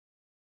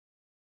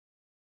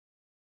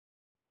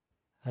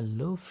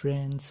Hello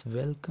friends,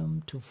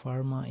 welcome to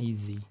Pharma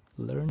Easy,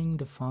 learning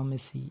the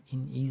pharmacy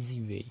in easy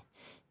way.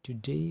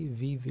 Today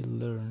we will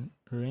learn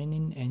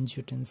Renin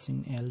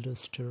Angiotensin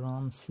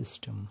Aldosterone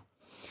System.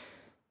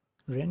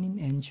 Renin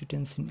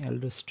Angiotensin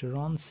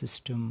Aldosterone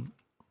System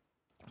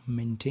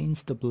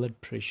maintains the blood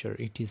pressure.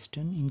 It is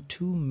done in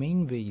two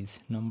main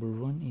ways. Number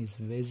one is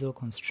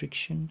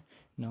vasoconstriction.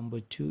 Number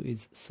two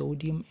is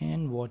sodium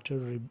and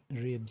water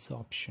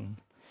reabsorption.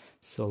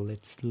 So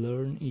let's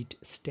learn it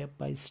step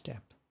by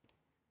step.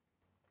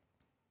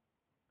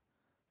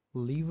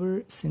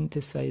 Liver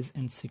synthesizes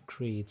and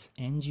secretes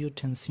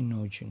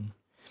angiotensinogen.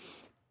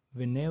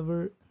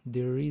 Whenever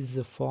there is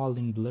a fall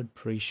in blood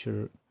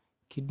pressure,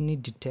 kidney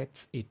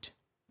detects it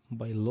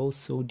by low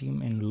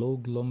sodium and low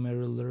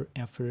glomerular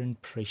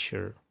afferent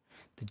pressure.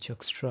 The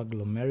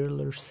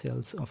juxtaglomerular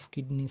cells of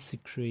kidney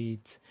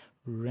secretes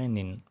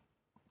renin.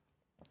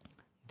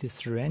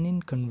 This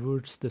renin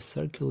converts the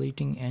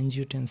circulating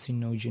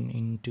angiotensinogen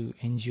into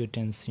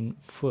angiotensin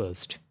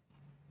first,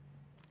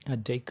 a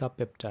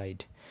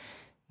decapeptide.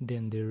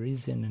 Then there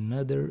is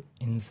another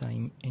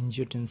enzyme,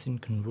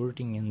 angiotensin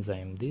converting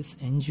enzyme. This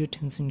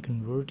angiotensin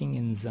converting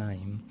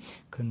enzyme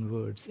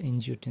converts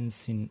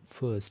angiotensin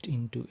first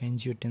into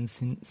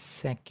angiotensin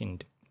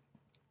second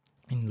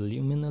in the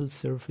luminal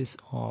surface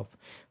of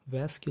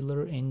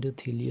vascular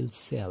endothelial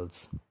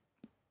cells.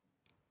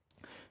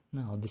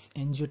 Now this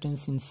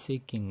angiotensin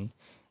second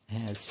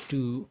has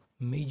two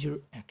major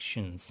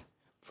actions.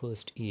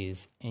 First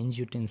is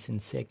angiotensin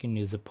second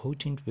is a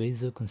potent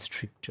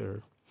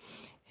vasoconstrictor.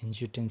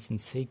 Angiotensin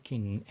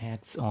second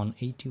acts on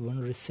 81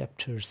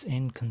 receptors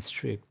and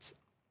constricts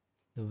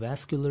the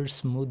vascular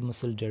smooth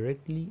muscle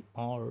directly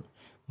or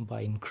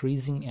by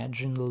increasing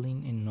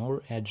adrenaline and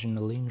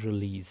noradrenaline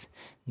release.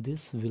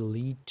 This will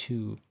lead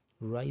to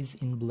rise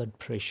in blood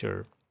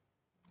pressure.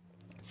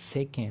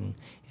 Second,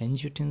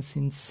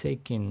 angiotensin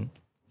second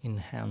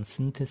enhance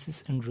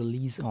synthesis and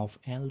release of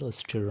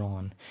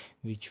aldosterone,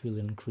 which will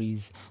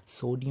increase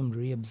sodium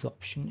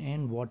reabsorption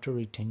and water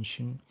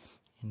retention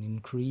and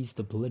increase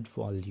the blood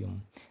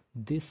volume.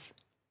 This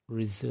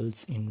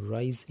results in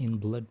rise in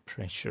blood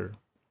pressure.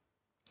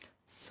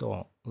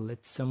 So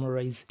let's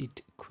summarize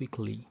it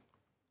quickly.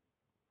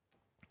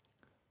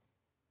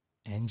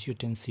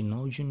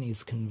 Angiotensinogen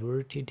is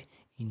converted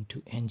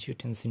into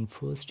angiotensin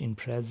first in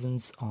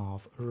presence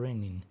of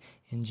renin.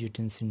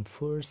 Angiotensin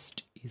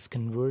first is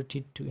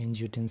converted to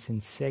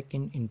angiotensin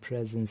second in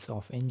presence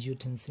of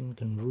angiotensin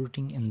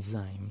converting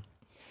enzyme.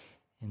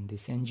 And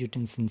this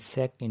angiotensin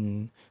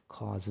second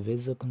cause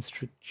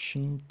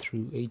vasoconstriction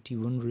through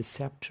 81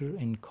 receptor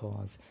and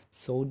cause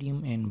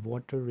sodium and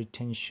water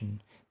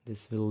retention.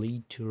 This will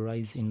lead to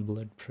rise in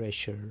blood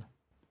pressure.